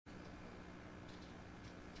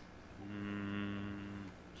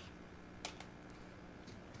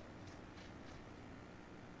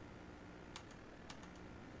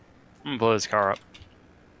I'm gonna blow his car up.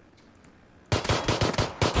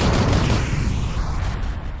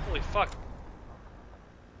 Holy fuck.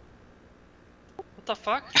 What the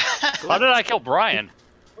fuck? How did I kill Brian?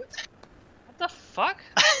 What the fuck?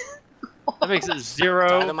 That makes it Died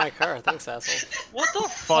zero in my car. Thanks, asshole. What the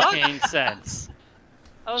fuck? fucking sense.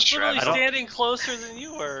 I was literally I don't- standing closer than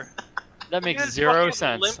you were. That makes You had zero fucking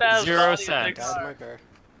sense. limp-ass Zero body and sense. big Died in my car.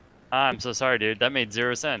 I'm so sorry, dude. That made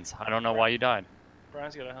zero sense. I don't know why you died.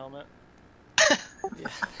 Brian's got a helmet. Yeah.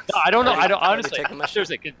 No, I don't know. I don't Already honestly. taken my shit.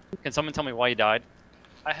 Seriously, can someone tell me why you died?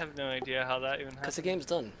 I have no idea how that even Because the happened. game's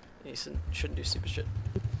done. You shouldn't do stupid shit.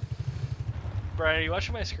 Brian, are you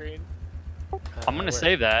watching my screen? I'm gonna Where?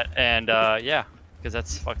 save that, and yeah, because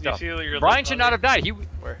that's fucked Do you up. feel your Brian limp should not body? have died.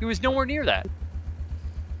 Where? He was nowhere near that.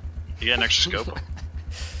 You got an extra scope?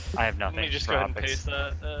 I have Let nothing. me just for go ahead and optics. paste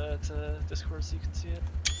that to Discord so you can see it.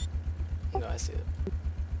 No, I see it.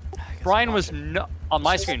 I guess Brian I'm was watching. no on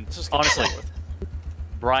my Let's just- screen. let's just get Honestly, this over with.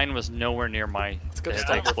 Brian was nowhere near my Let's go to the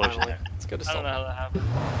Stumble explosion finally. there. Let's go to I don't know Stumble. how that happened.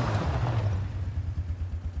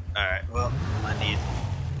 Alright, well, I need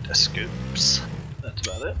the scoops. That's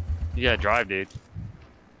about it. You gotta drive, dude.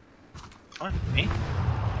 Fine, me?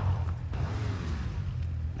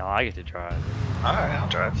 No, I get to drive. Alright, I'll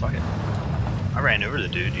drive, fuck it. I ran over the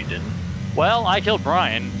dude, you didn't. Well, I killed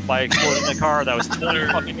Brian by exploding the car that was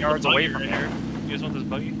 20 fucking yards Buggy away from right here. You guys want this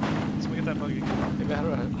buggy? Let's look at that buggy. Maybe I had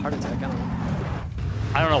a heart attack. I don't know.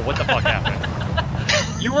 I don't know what the fuck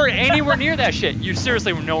happened. You weren't anywhere near that shit. You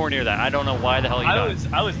seriously were nowhere near that. I don't know why the hell you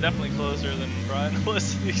died. I was definitely closer than Brian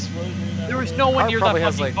was to the explosion. There was no one Car near that probably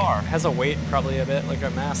fucking has like car. has a weight probably a bit like a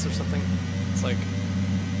mass or something. It's like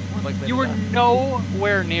more likely You to were die.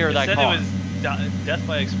 nowhere near It that said car. it was death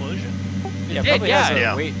by explosion. Yeah, It did, probably has a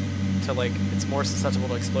yeah. weight to like it's more susceptible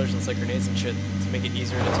to explosions like grenades and shit to make it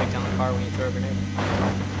easier to take down the car when you throw a grenade.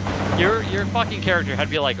 Your fucking character had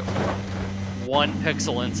to be like 1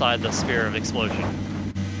 pixel inside the sphere of explosion.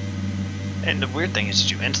 And the weird thing is that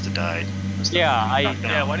you insta-died. Yeah,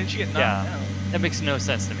 Yeah, why didn't you get knocked Yeah. down? that makes no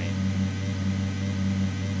sense to me.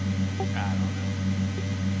 I don't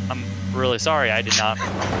know. I'm really sorry. I did not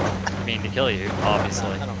mean to kill you, obviously.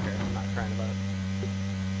 I don't care. I'm not crying about it.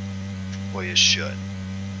 Well, you should.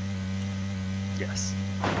 Yes.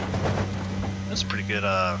 That's a pretty good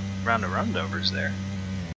round of run-overs there.